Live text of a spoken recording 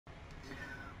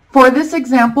For this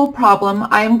example problem,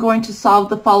 I am going to solve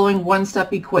the following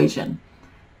one-step equation.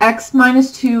 X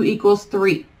minus 2 equals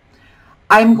 3.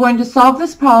 I'm going to solve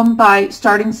this problem by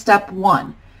starting step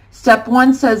 1. Step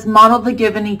 1 says model the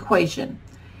given equation.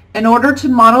 In order to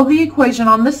model the equation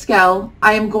on the scale,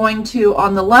 I am going to,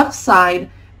 on the left side,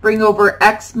 bring over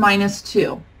x minus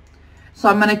 2. So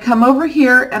I'm going to come over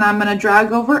here and I'm going to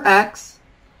drag over x.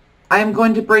 I am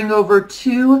going to bring over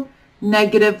 2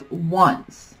 negative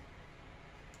 1s.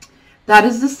 That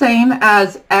is the same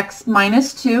as x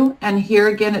minus 2, and here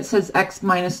again it says x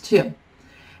minus 2.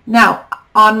 Now,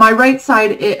 on my right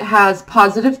side it has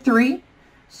positive 3,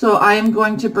 so I am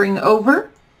going to bring over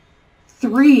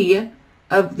 3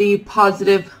 of the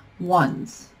positive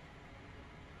 1s.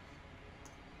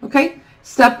 Okay,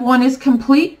 step 1 is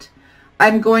complete.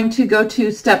 I'm going to go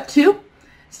to step 2.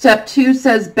 Step 2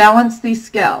 says balance the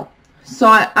scale. So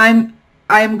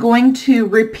I'm going to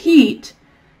repeat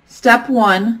step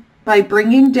 1 by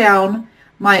bringing down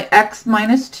my x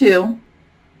minus 2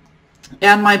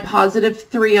 and my positive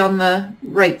 3 on the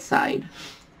right side.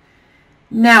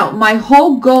 Now, my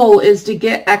whole goal is to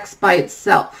get x by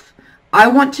itself. I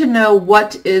want to know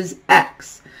what is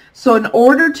x. So in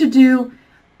order to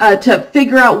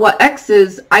figure out what x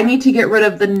is, I need to get rid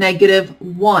of the negative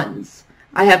 1s.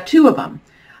 I have 2 of them.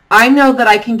 I know that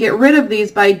I can get rid of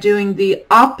these by doing the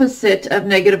opposite of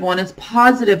negative 1 is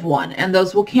positive 1, and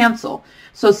those will cancel.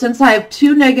 So since I have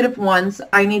 2 negative 1s,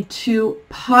 I need 2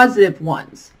 positive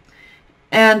 1s.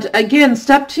 And again,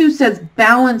 step 2 says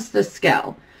balance the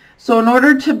scale. So in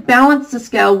order to balance the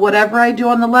scale, whatever I do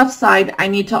on the left side, I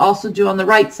need to also do on the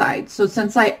right side. So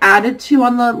since I added 2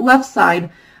 on the left side,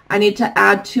 I need to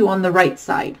add 2 on the right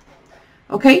side.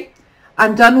 Okay,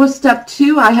 I'm done with step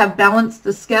 2. I have balanced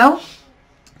the scale.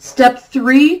 Step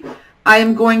 3, I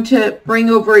am going to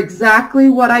bring over exactly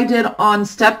what I did on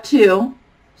step 2.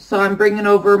 So I'm bringing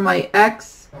over my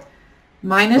x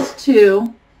minus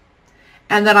 2,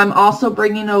 and then I'm also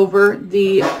bringing over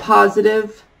the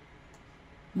positive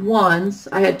 1s.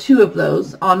 I had 2 of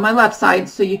those on my left side,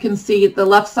 so you can see the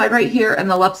left side right here and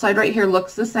the left side right here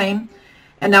looks the same.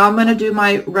 And now I'm going to do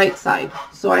my right side.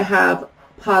 So I have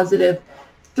positive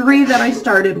 3 that I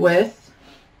started with.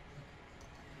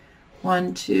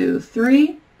 1, 2,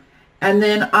 3, and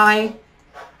then I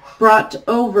brought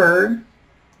over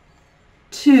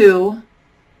 2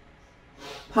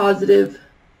 positive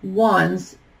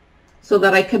 1s so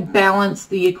that I could balance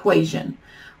the equation.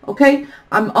 Okay,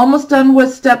 I'm almost done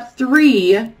with step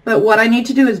 3, but what I need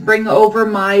to do is bring over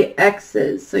my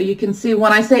x's. So you can see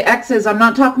when I say x's, I'm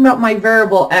not talking about my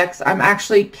variable x, I'm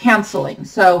actually canceling.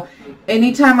 So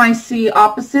anytime I see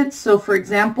opposites, so for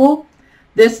example,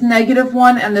 this negative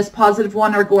 1 and this positive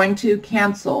 1 are going to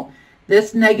cancel.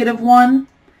 This negative 1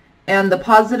 and the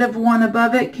positive 1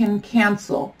 above it can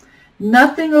cancel.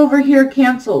 Nothing over here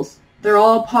cancels. They're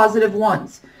all positive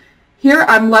 1s. Here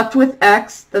I'm left with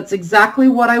x. That's exactly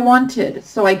what I wanted.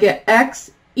 So I get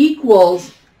x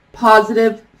equals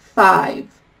positive 5.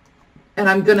 And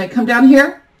I'm going to come down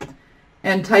here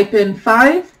and type in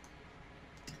 5.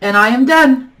 And I am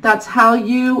done. That's how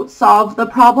you solve the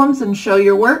problems and show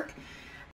your work.